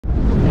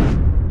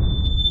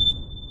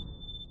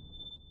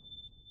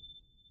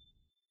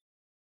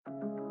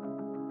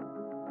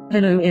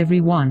Hello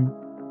everyone.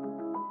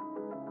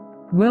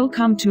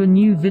 Welcome to a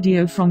new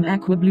video from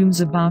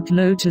Aquablooms about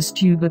Lotus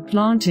Tuber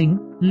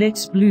Planting.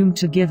 Let's bloom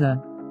together.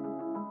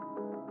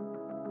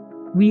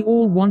 We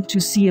all want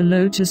to see a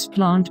lotus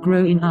plant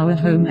grow in our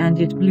home and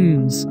it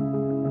blooms.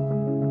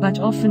 But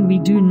often we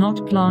do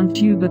not plant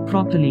tuber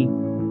properly.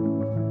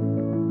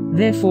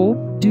 Therefore,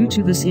 due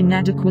to this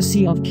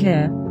inadequacy of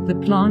care, the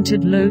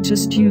planted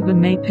lotus tuber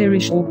may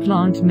perish or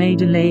plant may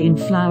delay in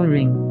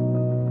flowering.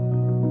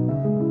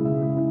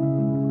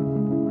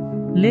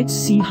 Let's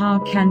see how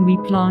can we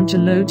plant a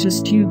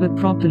lotus tuber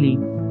properly.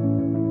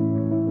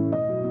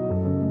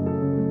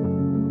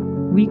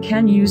 We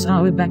can use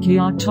our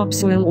backyard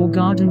topsoil or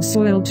garden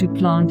soil to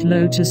plant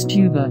lotus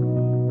tuber.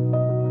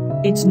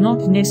 It's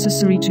not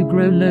necessary to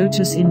grow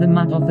lotus in the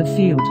mud of the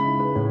field.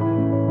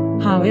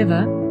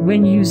 However,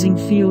 when using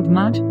field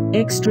mud,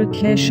 extra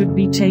care should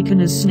be taken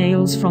as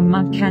snails from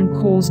mud can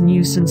cause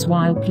nuisance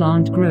while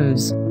plant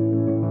grows.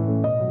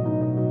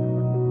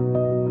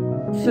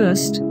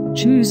 First,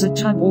 choose a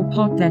tub or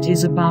pot that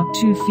is about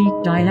 2 feet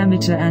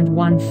diameter and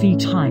 1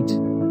 feet height.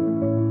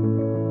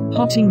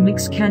 Potting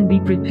mix can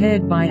be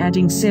prepared by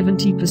adding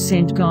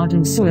 70%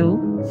 garden soil,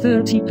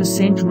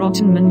 30%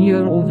 rotten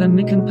manure or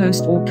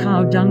vermicompost or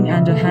cow dung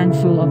and a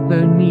handful of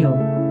bone meal.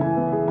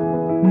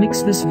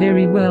 Mix this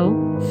very well,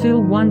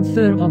 fill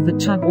 1/3 of the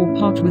tub or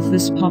pot with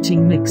this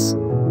potting mix.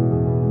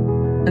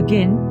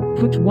 Again,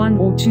 put 1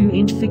 or 2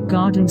 inch thick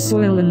garden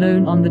soil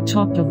alone on the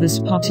top of this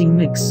potting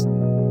mix.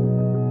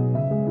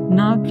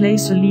 Now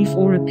place a leaf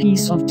or a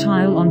piece of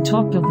tile on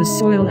top of the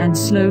soil and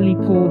slowly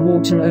pour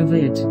water over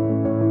it.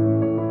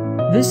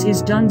 This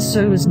is done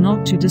so as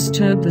not to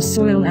disturb the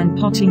soil and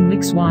potting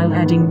mix while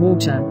adding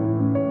water.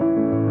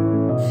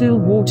 Fill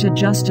water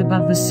just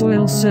above the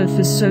soil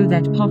surface so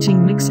that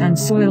potting mix and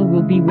soil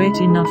will be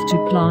wet enough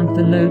to plant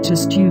the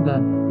lotus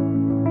tuber.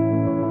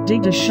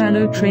 Dig a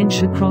shallow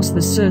trench across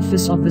the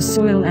surface of the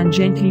soil and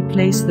gently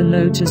place the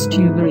lotus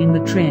tuber in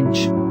the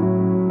trench.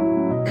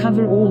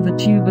 Cover all the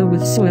tuber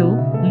with soil,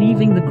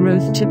 leaving the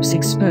growth tips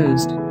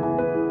exposed.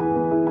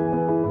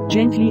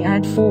 Gently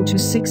add 4 to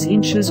 6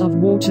 inches of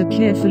water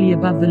carefully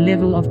above the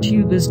level of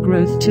tuber's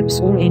growth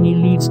tips or any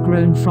leaves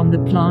grown from the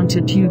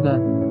planted tuber.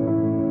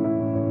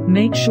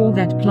 Make sure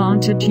that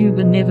planted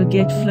tuber never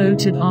get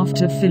floated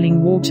after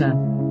filling water.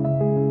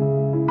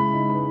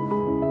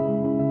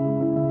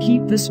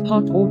 Keep this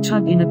pot or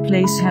tub in a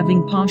place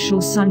having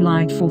partial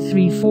sunlight for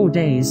 3-4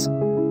 days.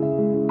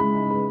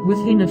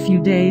 Within a few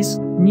days,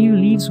 new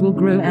leaves will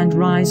grow and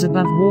rise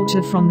above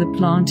water from the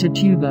planted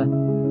tuber.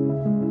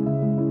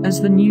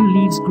 As the new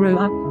leaves grow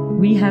up,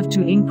 we have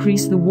to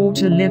increase the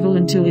water level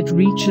until it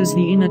reaches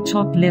the inner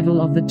top level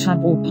of the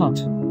tub or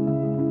pot.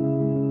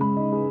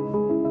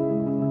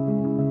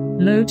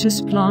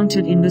 Lotus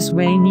planted in this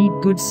way need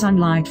good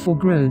sunlight for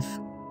growth.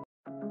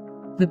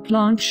 The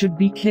plant should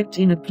be kept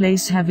in a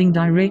place having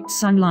direct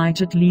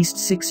sunlight at least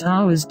 6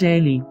 hours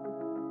daily.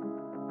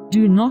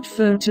 Do not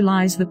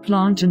fertilize the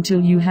plant until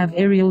you have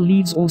aerial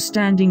leaves or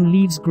standing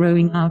leaves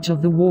growing out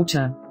of the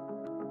water.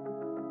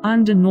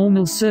 Under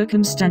normal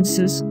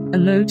circumstances, a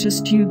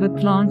lotus tuber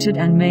planted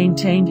and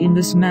maintained in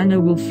this manner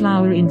will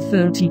flower in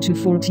 30 to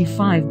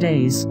 45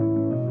 days.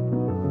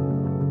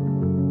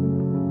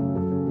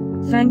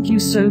 Thank you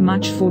so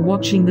much for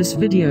watching this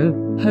video.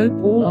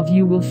 Hope all of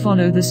you will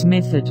follow this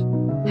method.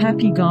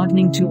 Happy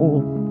gardening to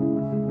all.